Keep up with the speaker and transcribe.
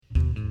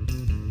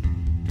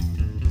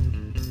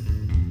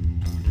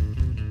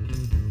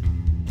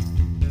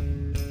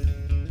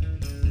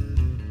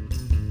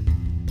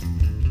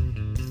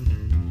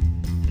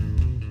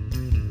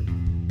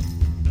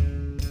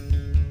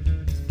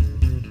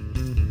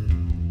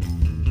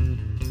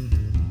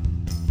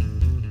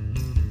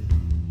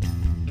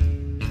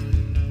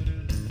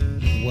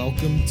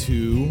welcome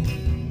to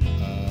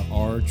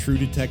our True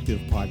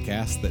Detective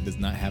podcast that does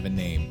not have a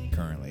name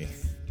currently,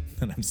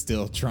 and I'm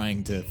still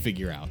trying to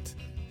figure out.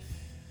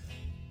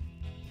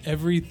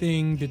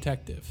 Everything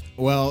Detective.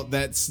 Well,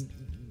 it's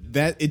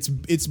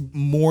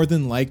more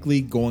than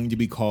likely going to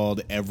be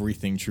called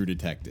Everything True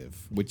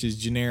Detective, which is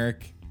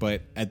generic,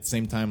 but at the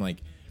same time, like,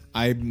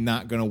 I'm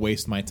not going to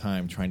waste my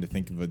time trying to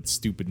think of a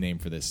stupid name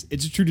for this.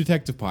 It's a True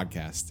Detective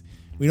podcast.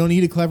 We don't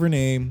need a clever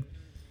name.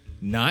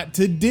 Not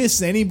to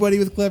diss anybody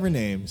with clever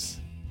names,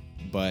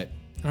 but...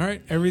 All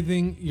right,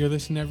 everything, you're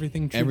listening to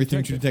Everything True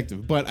Everything Detective. True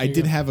Detective. But I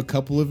did have a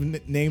couple of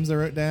names I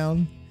wrote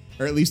down,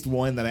 or at least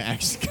one that I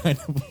actually kind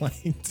of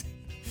liked,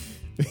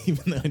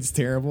 even though it's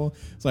terrible.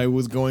 So I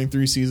was going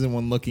through season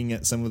 1 looking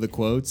at some of the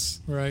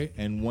quotes. Right.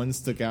 And one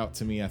stuck out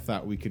to me. I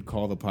thought we could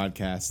call the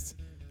podcast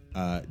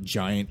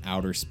Giant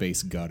Outer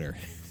Space Gutter.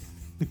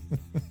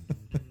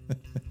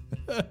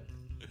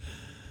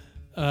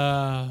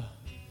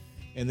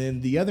 And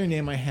then the other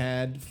name I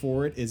had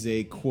for it is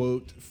a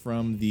quote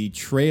from the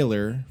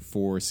trailer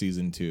for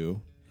season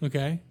 2.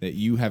 Okay. That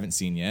you haven't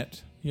seen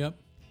yet. Yep.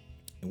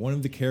 And one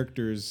of the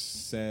characters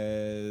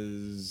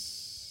says,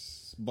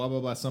 blah, blah,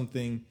 blah,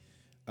 something.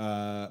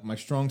 My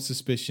strong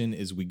suspicion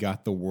is we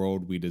got the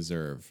world we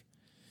deserve.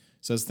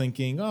 So I was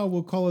thinking, oh,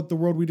 we'll call it the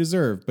world we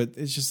deserve. But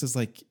it's just as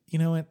like, you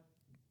know what?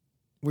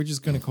 We're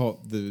just going to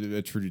call it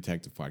the True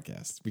Detective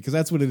podcast because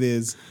that's what it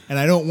is. And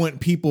I don't want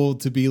people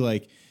to be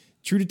like,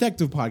 True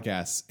Detective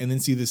Podcasts, and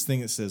then see this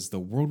thing that says the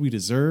world we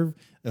deserve,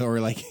 or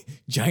like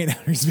Giant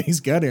Outer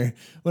Space Gutter.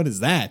 What is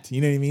that?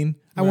 You know what I mean?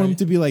 I want them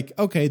to be like,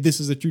 okay, this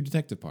is a True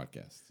Detective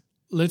podcast.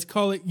 Let's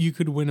call it You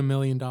Could Win $1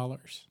 Million.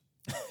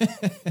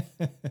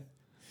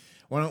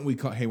 Why don't we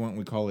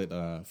call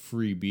it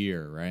free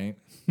beer, right?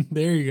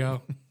 There you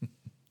go.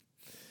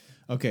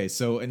 Okay,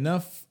 so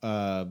enough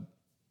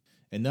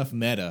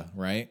meta,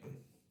 right?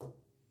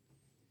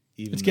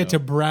 Let's get to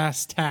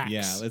brass tacks.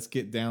 Yeah, let's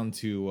get down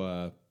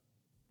to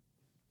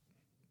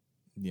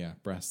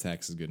brass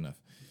tacks is good enough.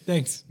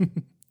 Thanks.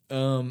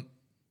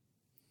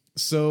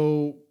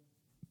 So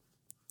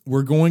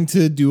we're going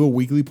to do a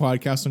weekly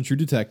podcast on True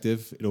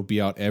Detective. It'll be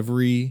out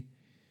every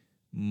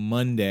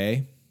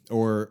Monday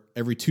or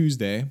every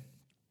Tuesday,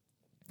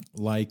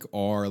 like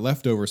our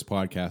Leftovers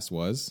podcast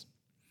was.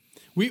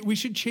 We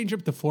should change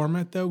up the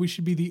format, though. We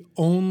should be the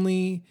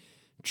only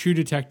True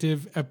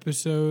Detective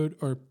episode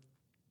or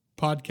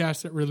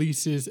podcast that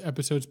releases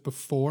episodes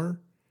before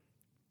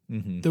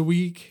the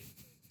week.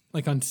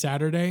 Like on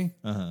Saturday.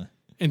 Uh-huh.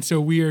 And so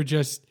we are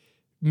just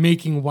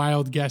making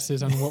wild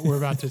guesses on what we're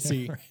about to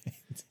see. Right.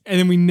 And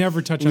then we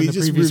never touch on the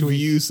previous week. We just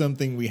review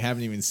something we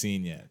haven't even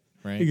seen yet,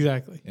 right?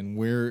 Exactly. And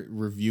we're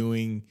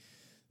reviewing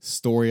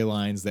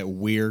storylines that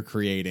we're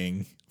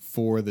creating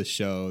for the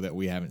show that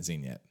we haven't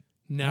seen yet.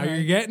 Now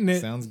you're getting it.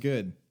 Sounds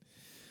good.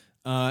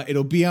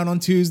 It'll be out on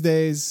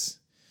Tuesdays,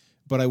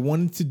 but I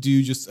wanted to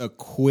do just a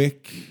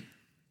quick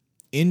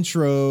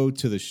intro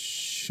to the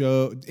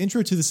show,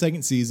 intro to the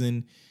second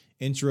season,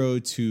 intro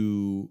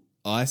to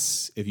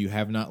us, if you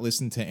have not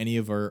listened to any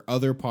of our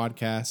other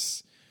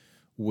podcasts,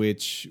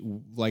 which,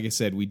 like I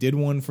said, we did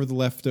one for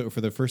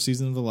the first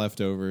season of The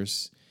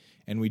Leftovers,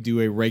 and we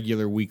do a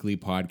regular weekly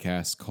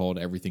podcast called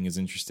Everything is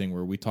Interesting,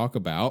 where we talk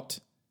about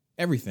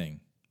everything.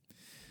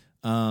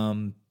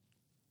 So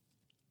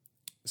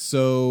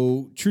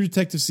True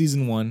Detective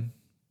season 1.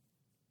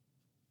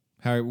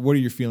 What are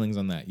your feelings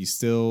on that? You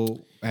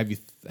still have you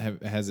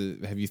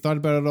thought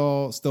about it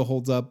all? Still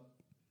holds up?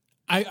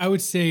 I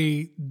would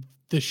say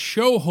the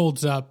show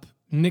holds up.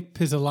 Nick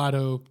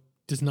Pizzolatto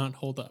does not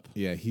hold up.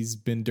 Yeah, he's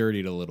been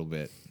dirtied a little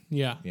bit.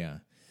 Yeah.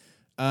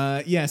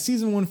 Yeah.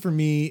 Season 1 for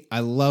me, I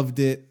loved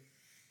it.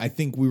 I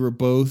think we were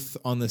both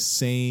on the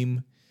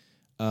same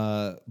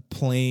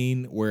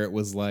plane where it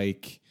was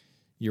like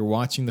you're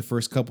watching the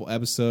first couple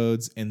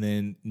episodes, and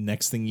then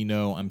next thing you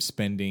know, I'm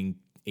spending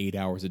 8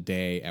 hours a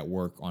day at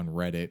work on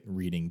Reddit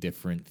reading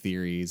different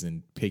theories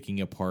and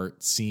picking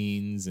apart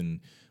scenes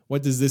and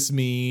what does this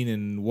mean?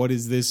 And what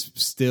does this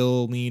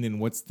still mean?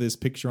 And what's this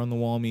picture on the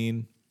wall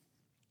mean?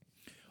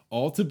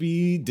 All to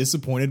be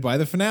disappointed by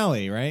the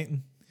finale, right?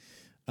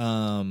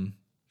 So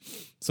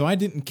I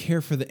didn't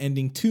care for the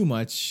ending too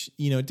much.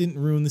 You know, it didn't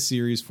ruin the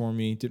series for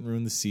me. It didn't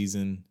ruin the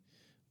season,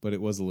 but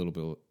it was a little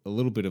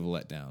bit of a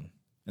letdown.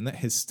 And that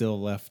has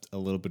still left a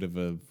little bit of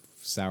a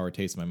sour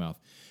taste in my mouth.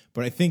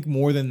 But I think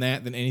more than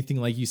that, than anything,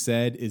 like you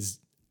said, is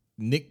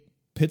Nick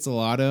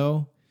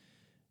Pizzolatto,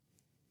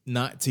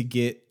 not to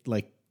get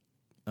like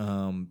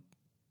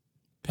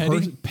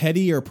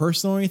petty or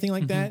personal or anything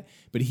like that,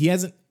 but he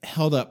hasn't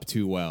held up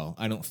too well,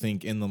 I don't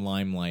think, in the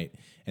limelight.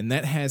 And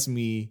that has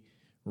me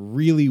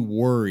really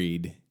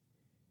worried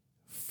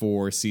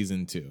for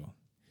season 2.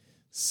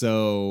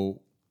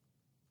 So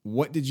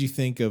what did you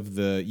think of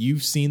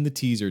you've seen the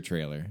teaser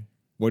trailer.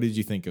 What did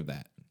you think of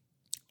that?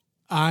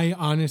 I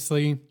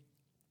honestly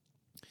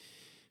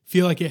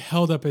feel like it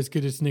held up as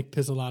good as Nick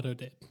Pizzolatto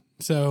did.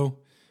 So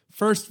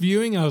first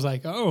viewing, I was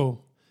like,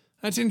 oh,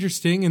 that's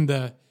interesting. And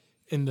the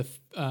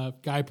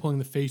guy pulling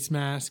the face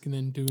mask and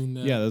then doing the...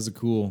 Yeah, that was a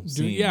cool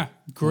scene.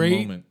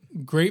 Great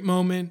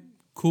moment.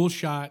 cool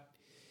shot.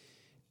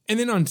 And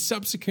then on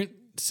subsequent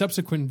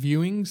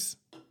viewings,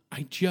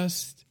 I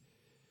just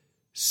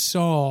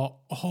saw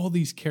all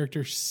these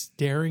characters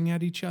staring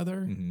at each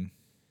other. Mm-hmm.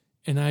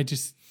 And I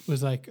just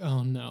was like,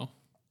 oh no.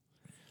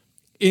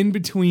 In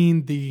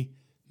between the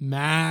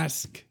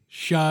mask,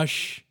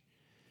 shush,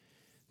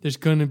 there's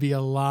going to be a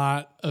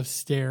lot of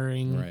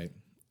staring. Right.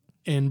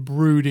 And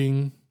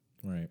brooding.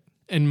 Right.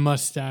 And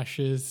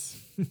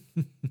mustaches.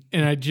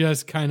 And I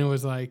just kind of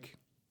was like,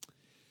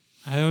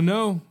 I don't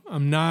know.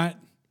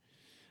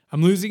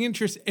 I'm losing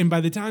interest. And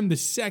by the time the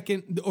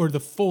second or the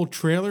full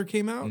trailer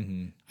came out,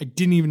 I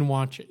didn't even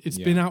watch it. It's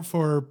been out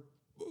for a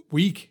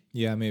week.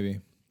 Yeah, maybe.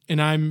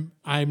 And I'm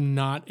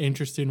not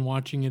interested in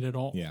watching it at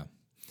all. Yeah.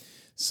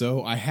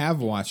 So I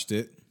have watched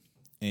it,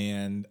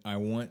 and I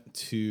want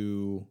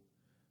to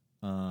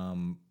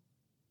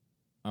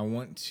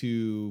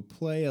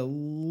play a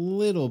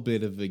little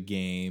bit of a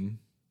game.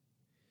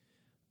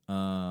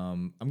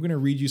 I'm going to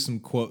read you some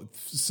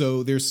quotes.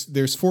 So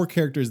there's 4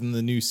 characters in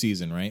the new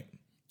season, right?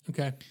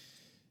 Okay.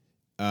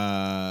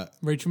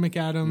 Rachel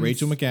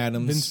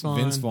McAdams,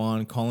 Vince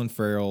Vaughn, Colin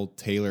Farrell,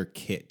 Taylor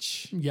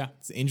Kitsch. Yeah.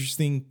 It's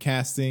interesting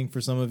casting for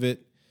some of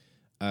it.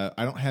 I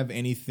don't have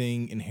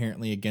anything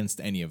inherently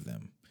against any of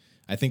them.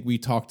 I think we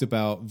talked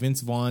about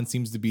Vince Vaughn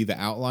seems to be the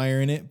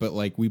outlier in it, but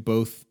like we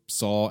both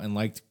saw and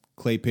liked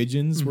Clay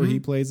Pigeons where he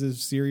plays a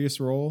serious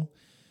role.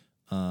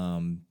 So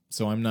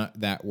I'm not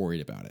that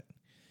worried about it.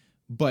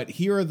 But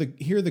here are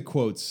the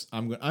quotes.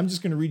 I'm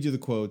just going to read you the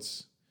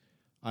quotes.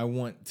 I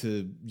want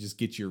to just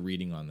get your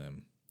reading on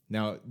them.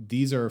 Now,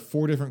 these are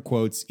 4 different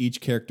quotes.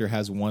 Each character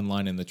has one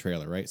line in the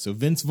trailer, right? So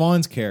Vince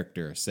Vaughn's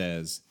character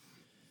says,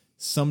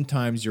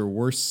 "Sometimes your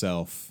worst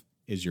self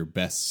is your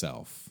best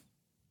self."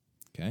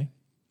 Okay.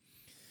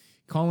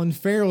 Colin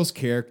Farrell's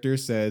character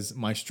says,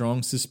 "My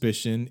strong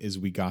suspicion is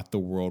we got the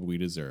world we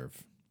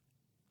deserve."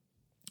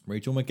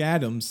 Rachel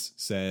McAdams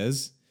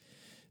says,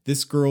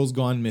 "This girl's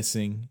gone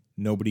missing.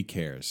 Nobody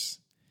cares.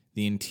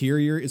 The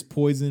interior is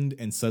poisoned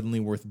and suddenly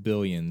worth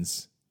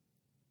billions.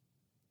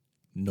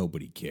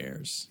 Nobody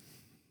cares."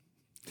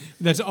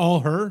 That's all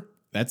her?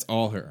 That's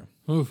all her.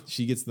 Oof.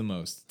 She gets the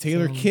most.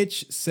 Taylor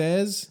Kitsch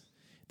says,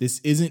 "This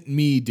isn't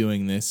me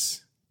doing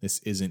this. This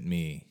isn't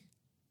me."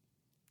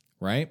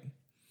 Right?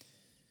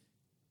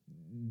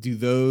 Do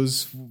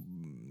those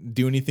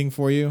do anything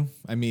for you?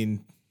 I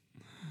mean,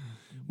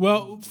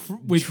 well,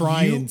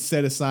 and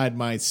set aside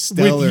my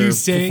stellar with you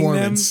saying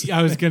performance. Them,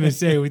 I was going to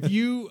say, with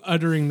you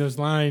uttering those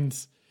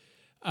lines,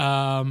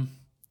 I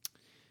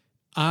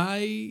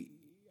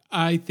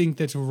think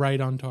that's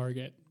right on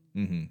target.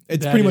 Mm-hmm.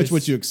 It's pretty much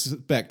what you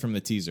expect from the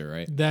teaser,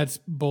 right? That's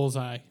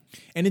bullseye.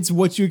 And it's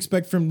what you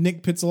expect from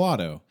Nick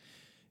Pizzolatto,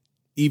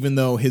 even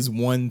though his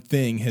one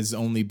thing he's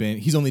only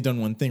done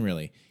one thing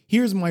really.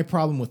 Here's my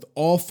problem with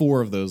all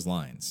 4 of those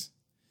lines.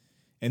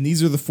 And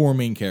these are the 4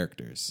 main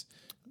characters.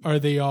 Are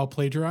they all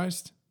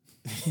plagiarized?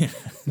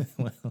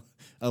 Well,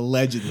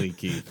 allegedly,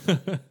 Keith.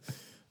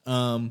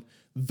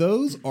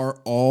 Those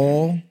are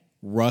all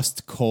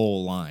Rust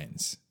Cole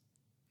lines.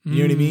 You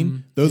know what I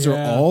mean? Those are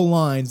all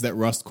lines that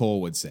Rust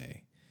Cole would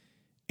say.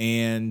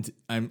 And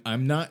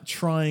I'm not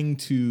trying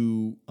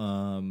to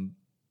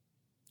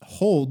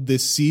hold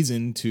this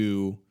season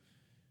to...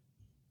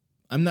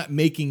 I'm not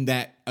making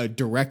that a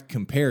direct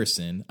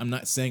comparison. I'm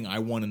not saying I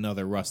want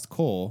another Rust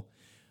Cole.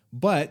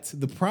 But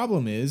the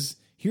problem is,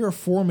 here are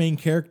 4 main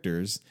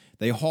characters.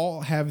 They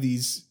all have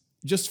these...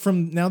 this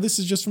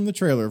is just from the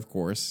trailer, of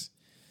course.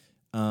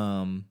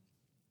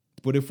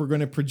 But if we're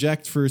going to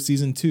project for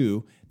season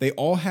 2, they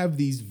all have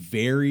these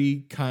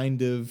very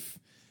kind of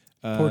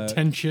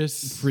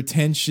pretentious,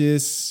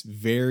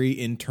 very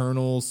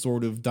internal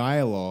sort of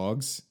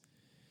dialogues.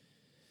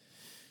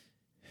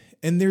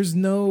 And there's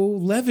no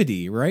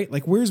levity, right?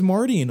 Like, where's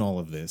Marty in all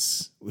of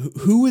this?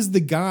 Who is the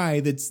guy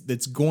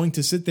that's going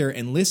to sit there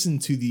and listen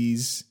to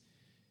these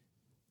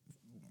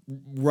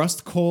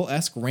Rust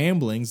Cole-esque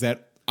ramblings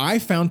that I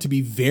found to be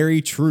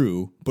very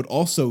true, but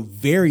also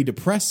very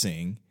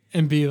depressing?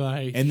 And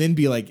then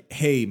be like,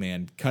 "Hey,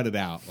 man, cut it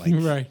out. Like,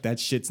 right.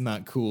 That shit's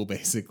not cool,"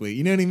 basically.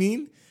 You know what I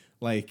mean?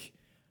 Like,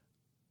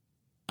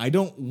 I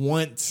don't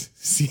want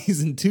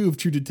season 2 of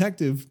True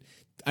Detective.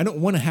 I don't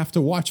want to have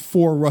to watch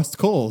 4 Rust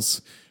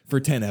Coles for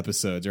 10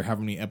 episodes or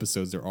however many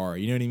episodes there are.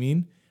 You know what I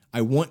mean?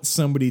 I want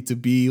somebody to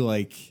be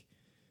like,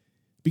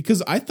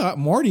 because I thought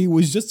Marty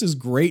was just as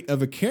great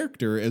of a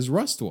character as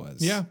Rust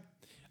was. Yeah.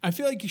 I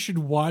feel like you should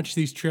watch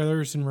these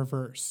trailers in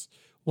reverse.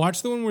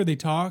 Watch the one where they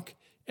talk,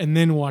 and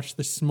then watch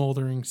the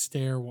smoldering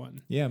stare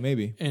one. Yeah,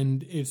 maybe.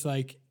 And it's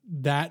like,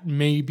 that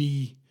may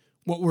be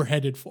what we're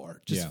headed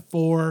for.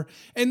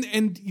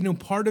 And you know,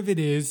 part of it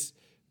is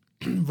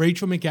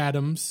Rachel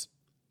McAdams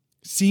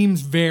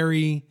seems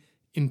very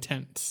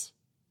intense.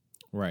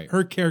 Right.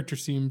 Her character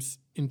seems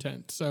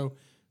intense. So,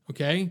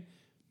 okay,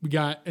 we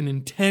got an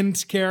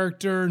intense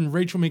character and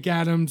Rachel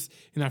McAdams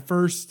in that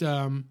first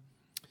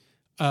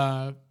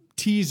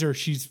teaser.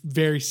 She's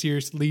very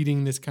serious,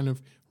 leading this kind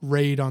of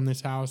raid on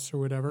this house or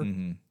whatever.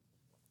 Mm-hmm.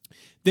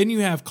 Then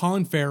you have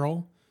Colin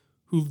Farrell,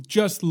 who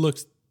just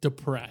looks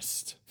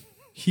depressed.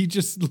 he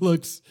just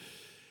looks.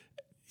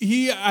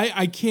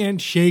 I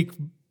can't shake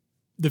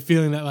the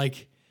feeling that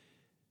like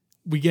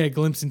we get a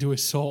glimpse into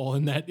his soul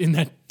in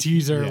that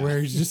teaser where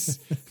he's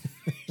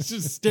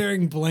just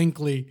staring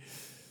blankly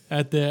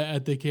at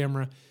the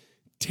camera.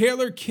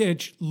 Taylor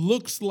Kitsch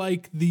looks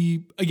like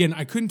again,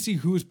 I couldn't see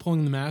who was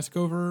pulling the mask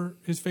over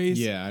his face.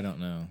 Yeah, I don't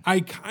know.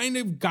 I kind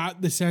of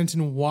got the sense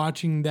in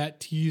watching that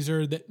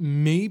teaser that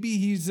maybe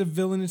he's a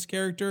villainous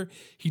character.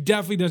 He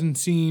definitely doesn't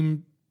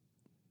seem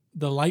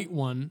the light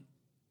one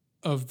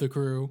of the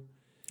crew.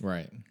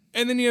 Right.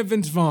 And then you have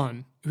Vince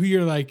Vaughn, who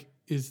you're like,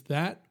 is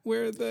that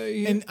where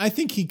the... And I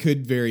think he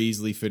could very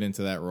easily fit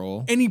into that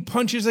role. And he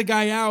punches a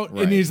guy out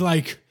Right. and he's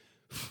like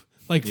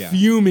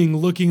fuming,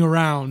 looking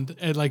around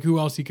at like who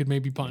else he could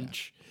maybe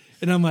punch. Yeah.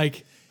 And I'm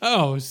like,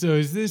 oh, so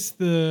is this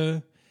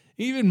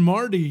even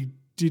Marty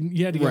didn't,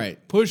 he had to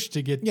get pushed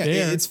to get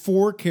there. It's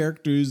 4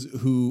 characters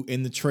who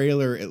in the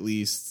trailer, at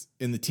least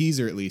in the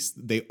teaser, at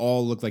least they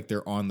all look like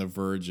they're on the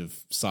verge of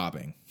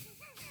sobbing.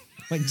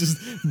 Like just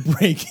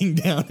breaking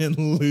down and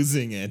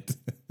losing it.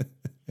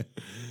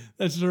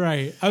 That's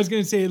right. I was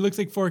going to say it looks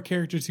like 4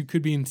 characters who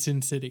could be in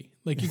Sin City.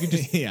 Like you could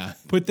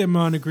just put them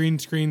on a green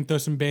screen, throw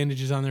some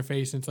bandages on their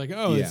face, and it's like,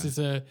 oh, this is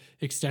a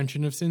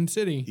extension of Sin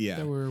City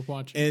that we're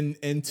watching.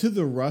 And to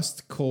the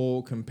Rust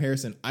Cole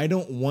comparison, I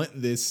don't want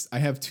this. I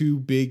have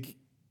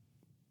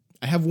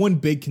one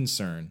big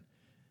concern.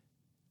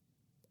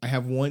 I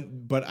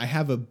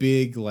have a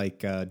big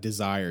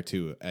desire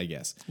to, I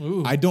guess.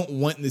 Ooh. I don't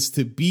want this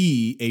to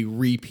be a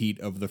repeat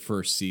of the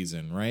first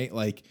season, right?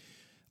 Like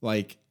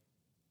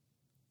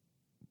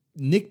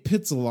Nick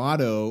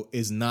Pizzolatto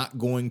is not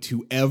going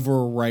to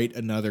ever write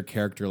another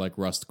character like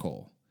Rust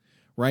Cole,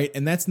 right?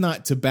 And that's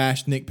not to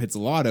bash Nick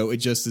Pizzolatto. It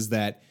just is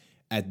that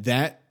at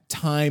that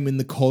time in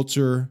the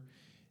culture,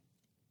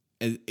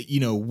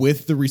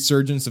 with the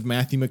resurgence of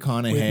Matthew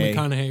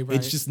McConaughey, right.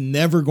 It's just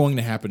never going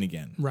to happen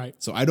again. Right.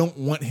 So I don't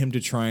want him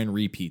to try and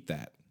repeat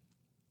that.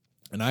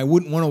 And I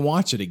wouldn't want to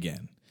watch it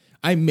again.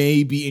 I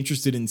may be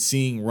interested in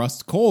seeing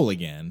Rust Cole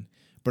again,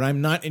 but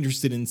I'm not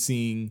interested in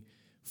seeing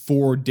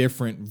 4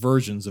 different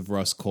versions of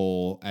Rust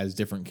Cole as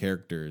different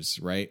characters,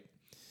 right?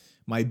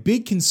 My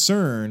big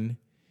concern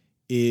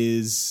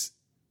is,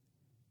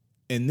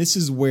 and this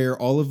is where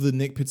all of the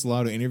Nick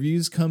Pizzolatto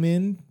interviews come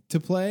in to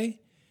play,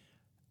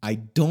 I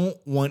don't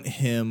want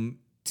him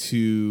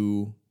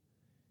to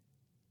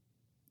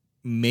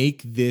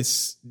make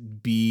this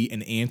be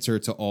an answer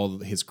to all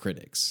of his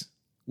critics,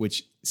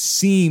 which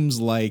seems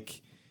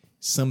like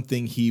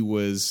something he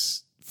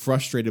was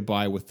frustrated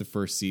by with the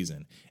first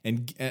season.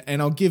 And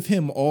I'll give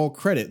him all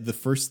credit. The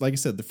first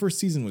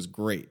season was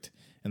great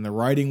and the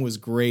writing was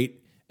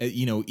great.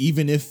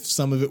 Even if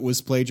some of it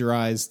was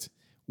plagiarized,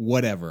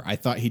 whatever. I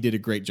thought he did a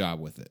great job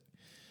with it.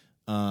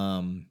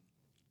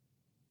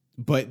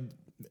 But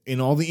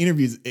in all the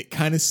interviews, it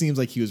kind of seems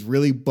like he was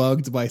really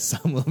bugged by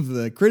some of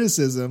the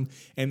criticism.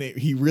 And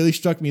he really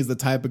struck me as the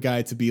type of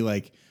guy to be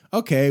like,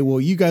 okay,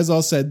 well, you guys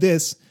all said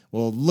this.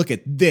 Well, look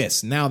at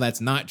this. Now that's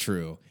not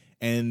true.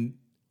 And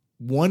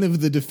one of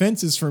the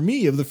defenses for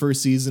me of the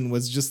first season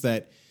was just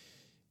that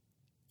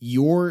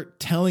you're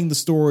telling the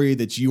story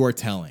that you are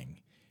telling.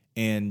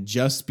 And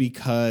just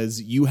because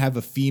you have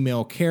a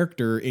female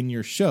character in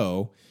your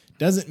show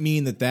doesn't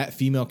mean that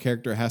female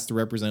character has to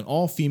represent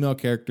all female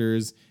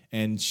characters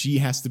and she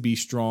has to be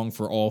strong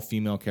for all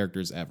female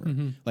characters ever.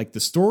 Mm-hmm. Like the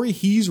story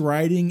he's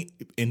writing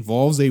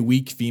involves a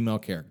weak female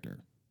character.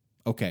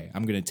 Okay,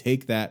 I'm going to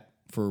take that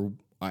for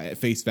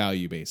face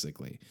value,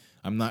 basically.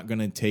 I'm not going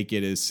to take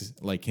it as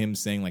like him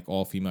saying like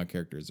all female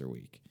characters are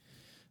weak.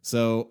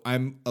 So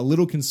I'm a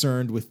little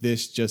concerned with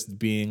this just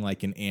being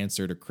like an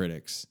answer to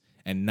critics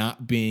and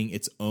not being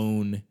its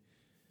own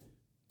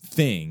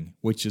thing,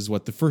 which is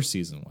what the first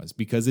season was,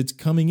 because it's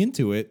coming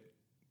into it,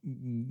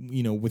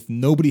 with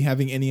nobody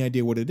having any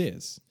idea what it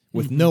is,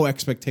 with no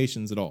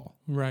expectations at all.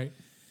 Right.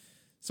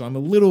 So I'm a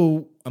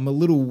little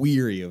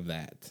weary of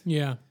that.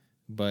 Yeah.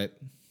 But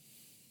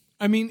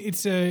I mean,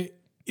 it's a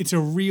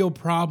real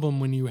problem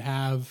when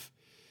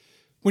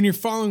you're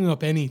following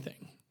up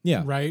anything.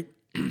 Yeah. Right.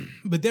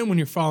 But then when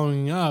you're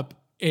following up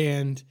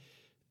and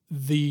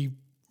the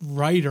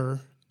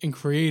writer and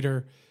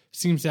creator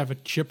seems to have a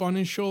chip on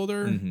his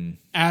shoulder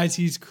as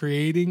he's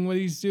creating what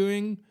he's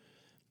doing.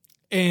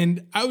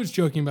 And I was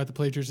joking about the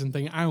plagiarism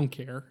thing. I don't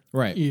care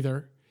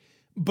either.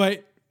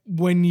 But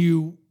when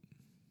you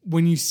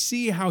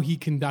see how he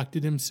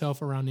conducted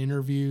himself around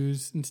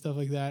interviews and stuff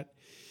like that,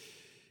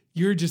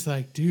 you're just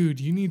like, dude,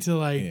 you need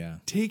to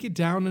take it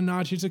down a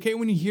notch. It's okay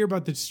when you hear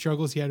about the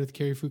struggles he had with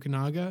Cary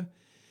Fukunaga.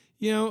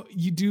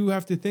 You do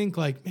have to think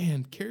like,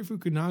 man, Cary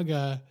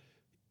Fukunaga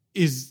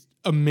is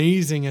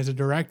amazing as a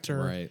director.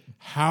 Right.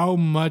 How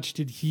much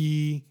did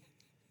he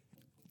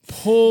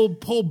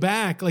pull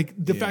back? Like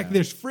the fact that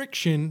there's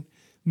friction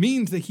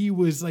means that he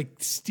was like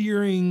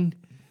steering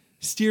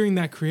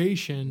that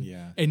creation.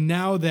 Yeah. And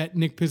now that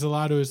Nick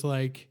Pizzolatto is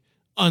like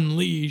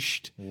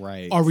unleashed,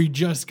 are we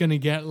just going to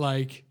get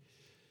like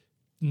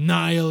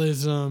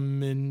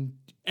nihilism and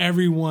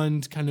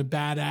everyone's kind of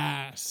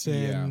badass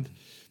and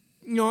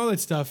all that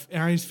stuff?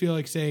 And I just feel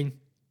like saying,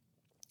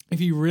 if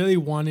he really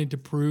wanted to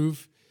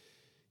prove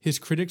his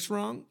critics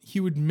wrong, he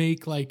would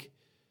make like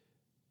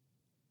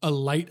a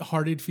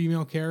light-hearted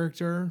female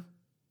character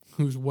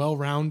who's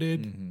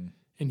well-rounded,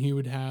 and he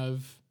would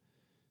have,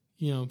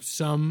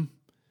 some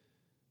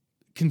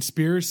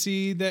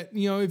conspiracy that,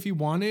 if he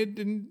wanted,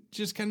 and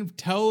just kind of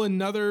tell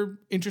another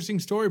interesting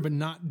story, but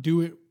not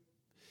do it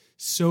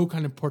so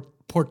kind of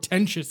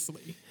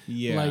portentously,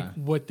 like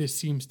what this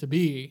seems to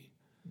be.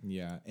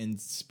 Yeah, and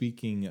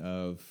speaking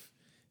of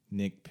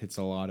Nick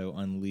Pizzolatto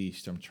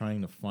Unleashed, I'm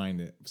trying to find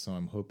it, so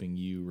I'm hoping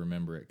you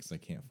remember it because I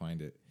can't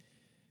find it.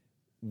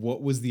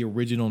 What was the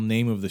original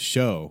name of the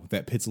show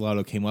that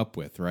Pizzolatto came up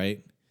with,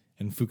 right?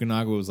 And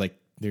Fukunaga was like,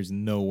 there's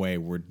no way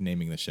we're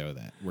naming the show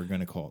that. We're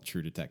going to call it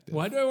True Detective.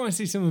 Why do I want to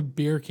see some of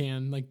Beer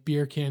Can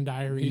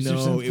Diaries or No,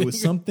 something? it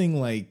was something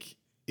like,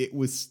 it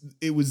was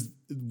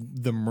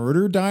The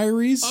Murder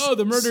Diaries? Oh,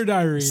 The Murder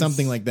Diaries.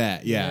 Something like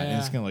that, yeah. And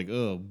it's kind of like,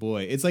 oh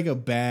boy. It's like a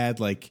bad,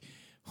 like,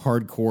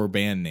 hardcore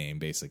band name,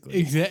 basically.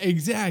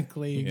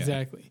 Exactly.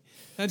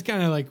 That's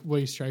kind of like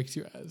what he strikes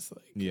you as.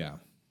 Like. Yeah.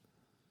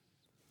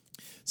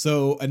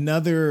 So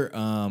another,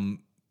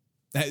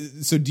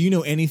 so do you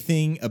know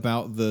anything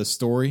about the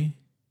story?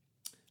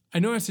 I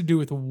know it has to do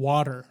with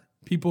water.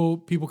 People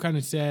kind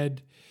of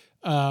said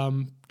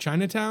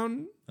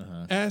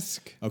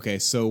Chinatown-esque. Okay,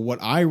 so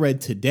what I read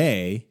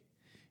today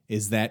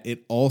is that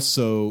it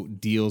also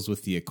deals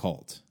with the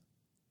occult.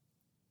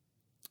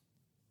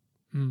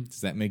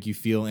 Does that make you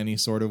feel any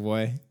sort of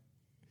way?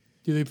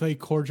 Do they play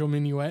Cordial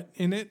Minuet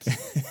in it?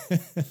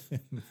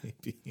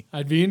 Maybe.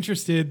 I'd be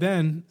interested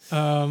then.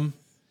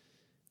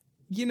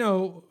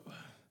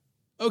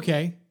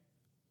 Okay.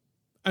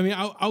 I mean,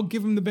 I'll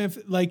give him the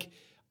benefit. Like,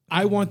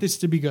 I want this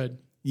to be good.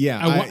 Yeah,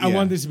 I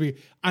want this to be.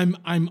 I'm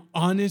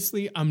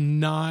honestly, I'm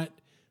not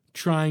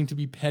trying to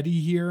be petty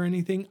here or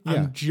anything. Yeah.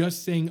 I'm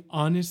just saying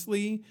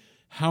honestly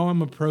how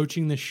I'm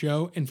approaching the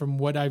show, and from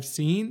what I've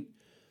seen,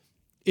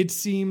 it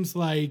seems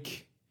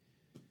like,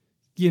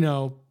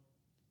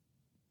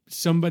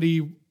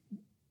 somebody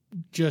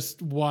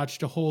just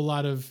watched a whole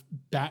lot of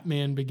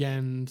Batman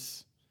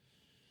Begins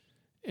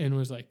and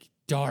was like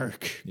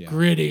dark,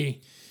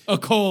 gritty,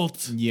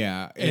 occult.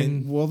 Yeah.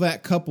 And well,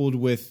 that coupled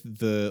with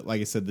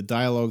like I said, the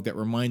dialogue that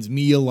reminds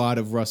me a lot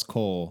of Russ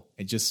Cole,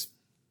 it's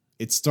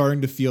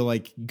starting to feel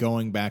like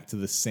going back to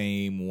the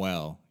same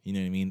well. You know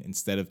what I mean?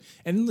 Instead of,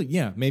 and look,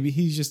 maybe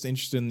he's just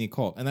interested in the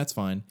occult, and that's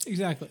fine.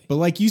 Exactly. But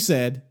like you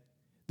said,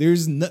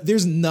 there's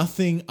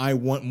nothing I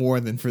want more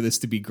than for this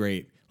to be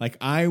great. Like,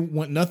 I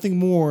want nothing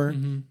more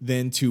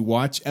than to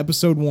watch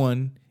episode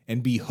 1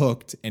 and be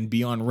hooked and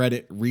be on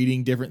Reddit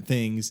reading different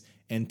things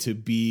and to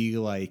be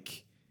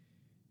like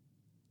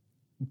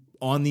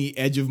on the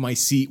edge of my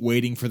seat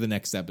waiting for the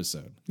next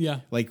episode. Yeah.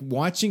 Like,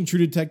 watching True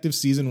Detective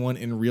season 1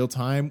 in real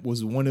time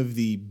was one of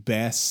the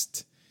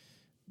best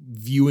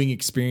viewing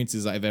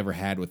experiences I've ever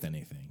had with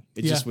anything.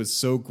 It just was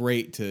so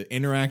great to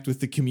interact with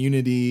the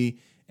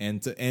community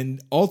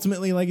and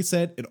ultimately, like I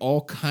said, it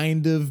all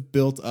kind of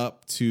built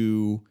up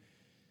to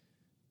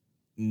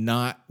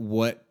not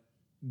what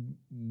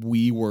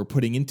we were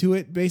putting into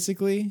it,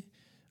 basically,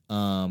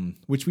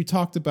 which we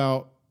talked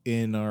about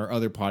in our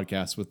other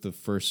podcast with the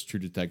first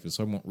True Detective,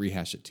 so I won't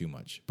rehash it too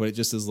much. But it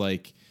just is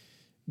like,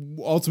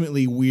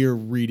 ultimately, we're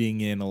reading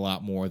in a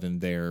lot more than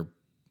they're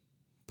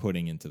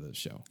putting into the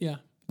show. Yeah.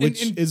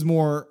 Which is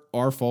more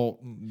our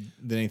fault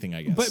than anything,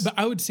 I guess. But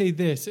I would say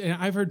this, and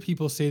I've heard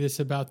people say this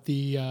about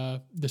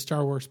the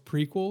Star Wars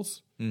prequels,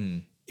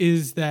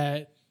 is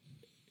that,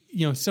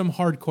 some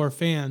hardcore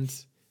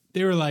fans,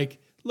 they were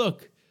like,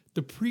 look,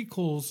 the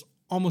prequels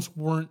almost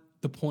weren't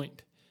the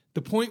point.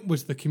 The point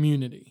was the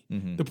community.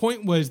 The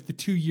point was the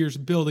 2 years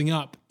building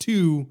up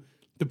to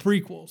the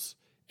prequels.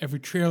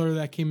 Every trailer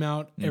that came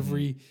out,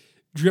 every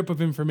drip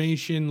of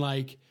information,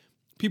 like,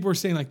 people were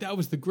saying, like, that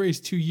was the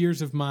greatest 2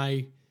 years of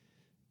my,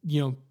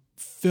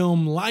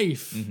 film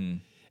life.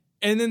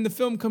 And then the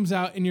film comes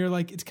out and you're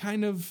like, it's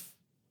kind of,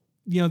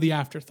 the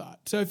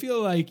afterthought. So I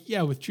feel like,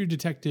 with True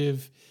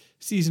Detective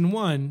season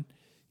 1,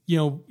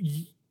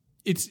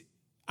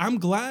 I'm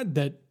glad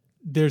that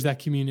there's that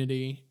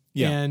community.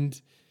 Yeah.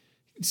 And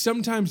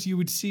sometimes you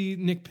would see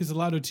Nick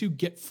Pizzolatto too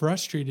get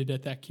frustrated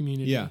at that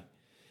community. Yeah.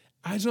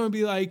 I just want to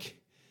be like,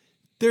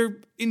 they're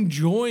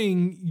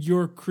enjoying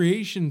your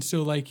creation.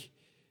 So like,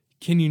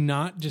 can you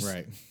not just,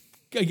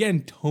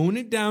 again, tone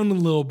it down a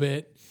little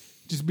bit?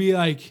 Just be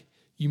like,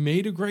 you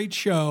made a great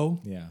show.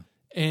 Yeah.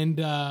 And,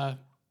 I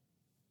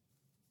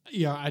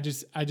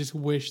just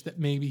wish that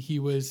maybe he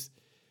was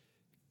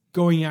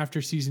going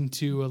after season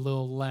 2 a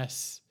little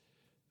less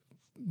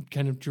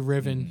kind of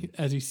driven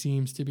as he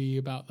seems to be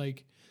about,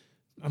 like,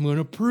 I'm going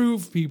to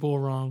prove people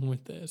wrong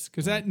with this.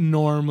 Because that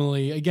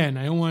normally, again,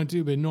 I don't want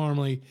to, but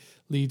normally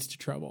leads to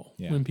trouble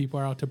when people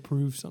are out to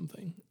prove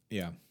something.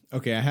 Yeah.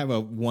 Okay, I have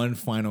one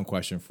final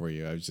question for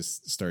you. I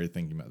just started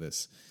thinking about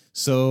this.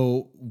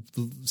 So,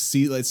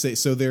 let's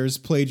say, there's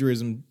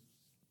plagiarism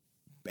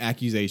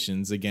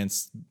accusations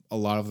against a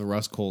lot of the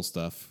Russ Cole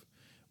stuff,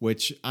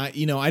 which I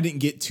didn't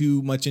get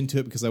too much into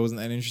it because I wasn't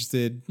that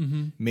interested.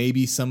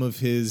 Maybe some of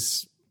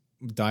his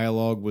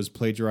dialogue was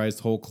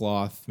plagiarized whole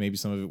cloth. Maybe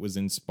some of it was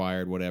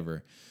inspired,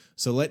 whatever.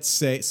 So let's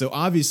say, so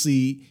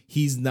obviously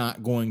he's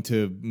not going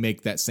to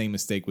make that same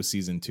mistake with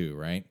season 2,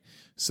 right?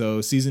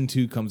 So season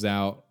 2 comes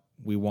out,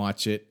 we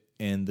watch it,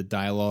 and the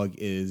dialogue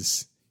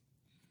is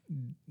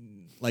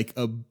like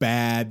a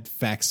bad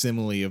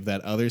facsimile of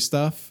that other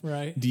stuff.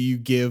 Right. Do you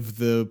give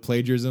the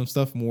plagiarism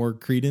stuff more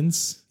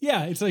credence?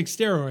 Yeah, it's like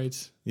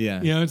steroids.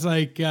 Yeah. You know, it's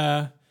like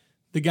the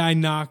guy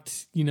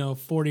knocked,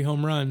 40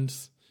 home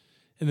runs,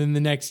 and then the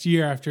next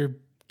year after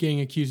getting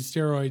accused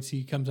of steroids,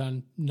 he comes on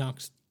and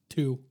knocks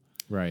 2.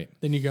 Right.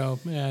 Then you go,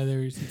 yeah,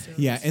 there's some steroids.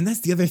 Yeah, and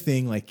that's the other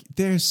thing. Like,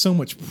 there's so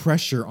much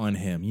pressure on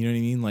him. You know what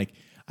I mean? Like,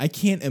 I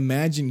can't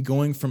imagine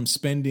going from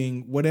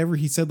spending whatever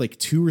he said, like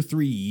 2 or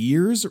 3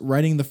 years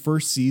writing the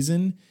first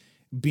season,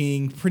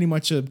 being pretty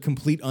much a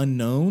complete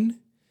unknown,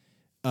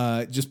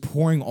 just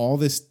pouring all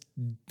these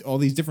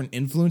different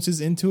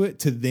influences into it,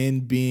 to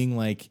then being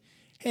like,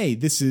 hey,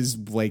 this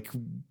is like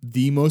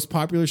the most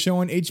popular show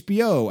on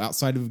HBO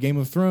outside of Game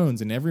of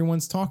Thrones, and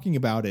everyone's talking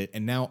about it,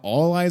 and now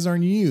all eyes are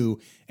on you,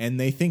 and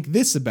they think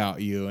this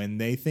about you,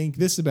 and they think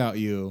this about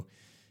you.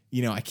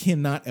 You know, I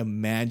cannot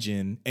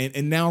imagine.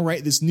 And now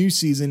write this new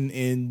season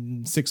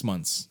in 6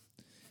 months.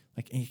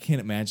 Like, I can't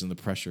imagine the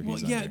pressure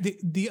he's under.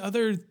 The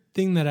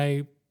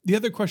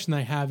other question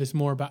I have is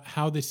more about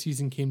how this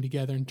season came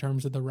together in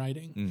terms of the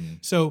writing. Mm-hmm.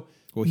 So,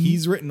 well,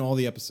 he's written all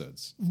the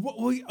episodes.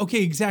 Well,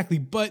 okay, exactly.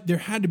 But there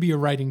had to be a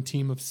writing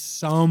team of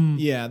some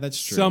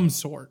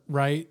sort,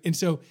 right? And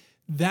so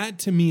that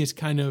to me is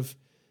kind of,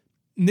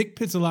 Nick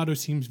Pizzolatto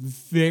seems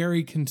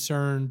very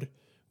concerned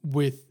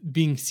with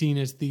being seen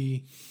as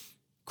the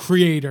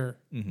creator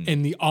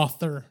and the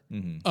author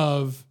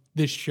of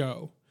this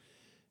show.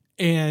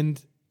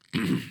 And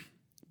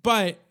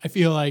but I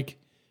feel like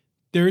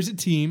there is a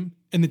team,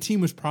 and the team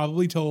was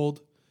probably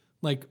told,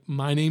 like,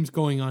 my name's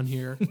going on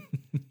here.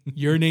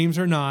 Your names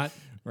are not.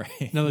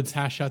 Right. Now let's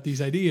hash out these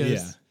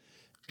ideas.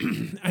 Yeah.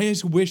 I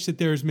just wish that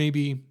there's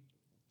maybe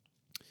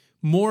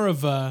more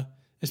of a,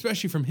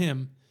 especially from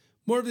him,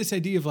 more of this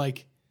idea of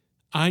like,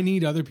 I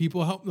need other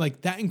people help.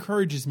 Like, that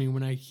encourages me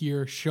when I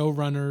hear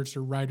showrunners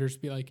or writers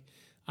be like,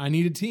 I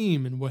need a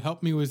team, and what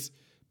helped me was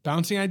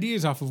bouncing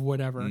ideas off of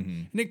whatever.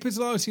 Nick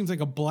Pizzolatto seems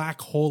like a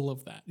black hole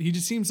of that. He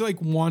just seems to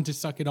like want to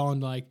suck it on,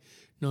 like,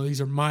 no,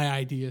 these are my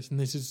ideas, and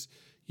this is,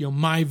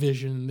 my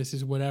vision, and this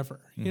is whatever.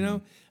 You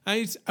know,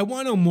 I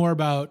want to know more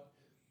about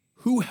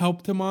who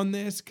helped him on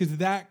this, because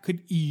that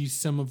could ease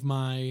some of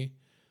my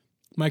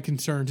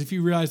concerns. If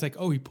you realize, like,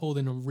 oh, he pulled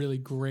in a really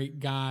great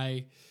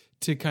guy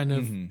to kind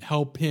of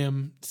help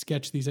him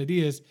sketch these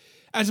ideas,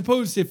 as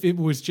opposed to if it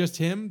was just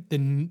him,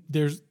 then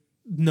there's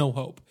no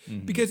hope.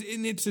 Because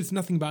it's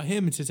nothing about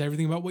him. It's just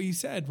everything about what you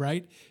said,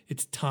 right?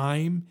 It's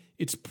time.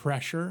 It's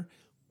pressure.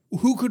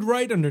 Who could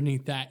write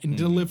underneath that and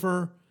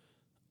deliver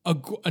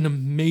an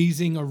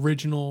amazing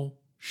original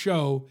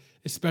show,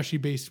 especially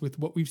based with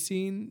what we've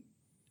seen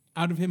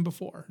out of him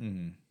before?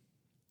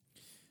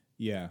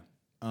 Yeah.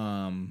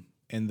 And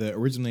the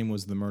original name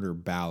was The Murder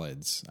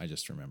Ballads. I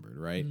just remembered,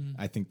 right?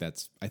 I think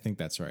that's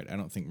right. I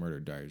don't think Murder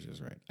Diaries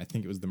is right. I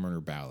think it was The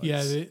Murder Ballads.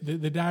 Yeah,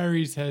 the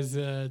Diaries has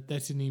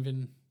that's an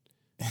even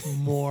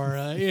more.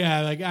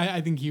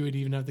 I think he would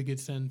even have the good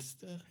sense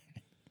to.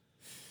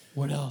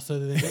 What else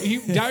other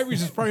than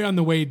Diaries is probably on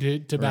the way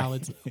to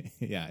ballads.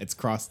 Yeah, it's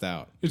crossed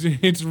out.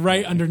 It's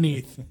right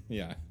underneath.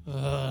 Yeah.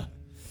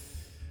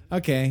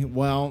 Okay,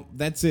 well,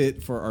 that's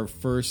it for our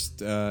first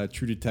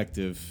True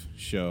Detective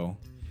show.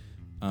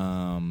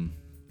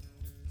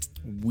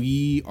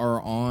 We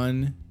are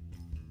on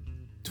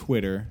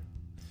Twitter.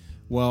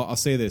 Well, I'll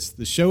say this.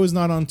 The show is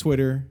not on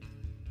Twitter.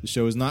 The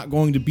show is not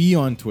going to be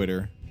on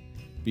Twitter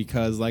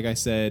because, like I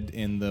said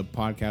in the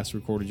podcast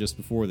recorded just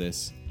before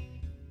this,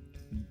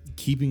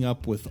 keeping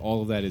up with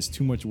all of that is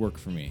too much work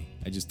for me.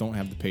 I just don't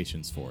have the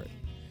patience for it.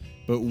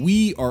 But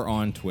we are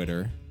on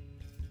Twitter,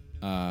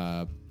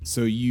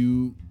 so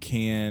you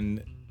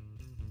can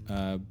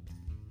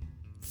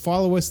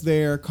follow us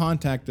there,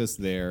 contact us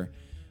there.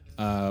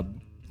 I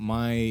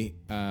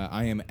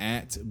am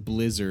at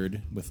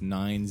Blizzard with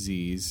 9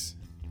 Z's.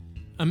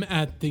 I'm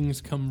at Things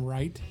Come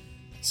Right.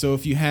 So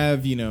if you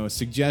have,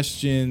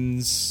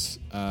 suggestions,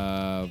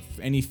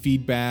 any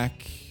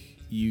feedback,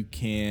 you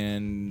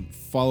can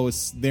follow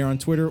us there on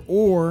Twitter,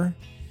 or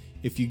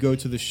if you go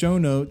to the show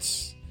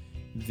notes,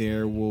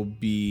 there will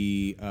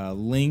be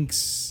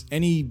links.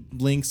 Any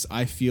links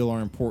I feel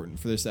are important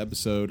for this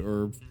episode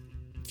or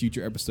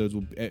future episodes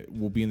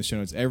will be in the show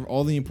notes.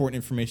 All the important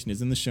information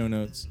is in the show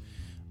notes,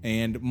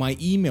 and my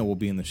email will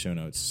be in the show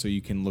notes, so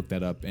you can look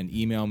that up and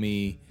email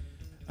me.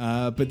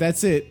 But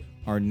that's it.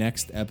 Our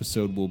next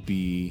episode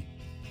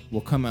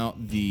will come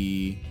out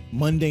the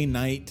Monday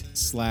night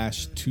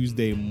 /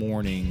 Tuesday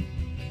morning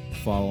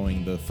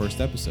following the first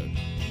episode.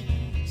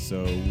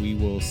 So we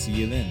will see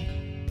you then.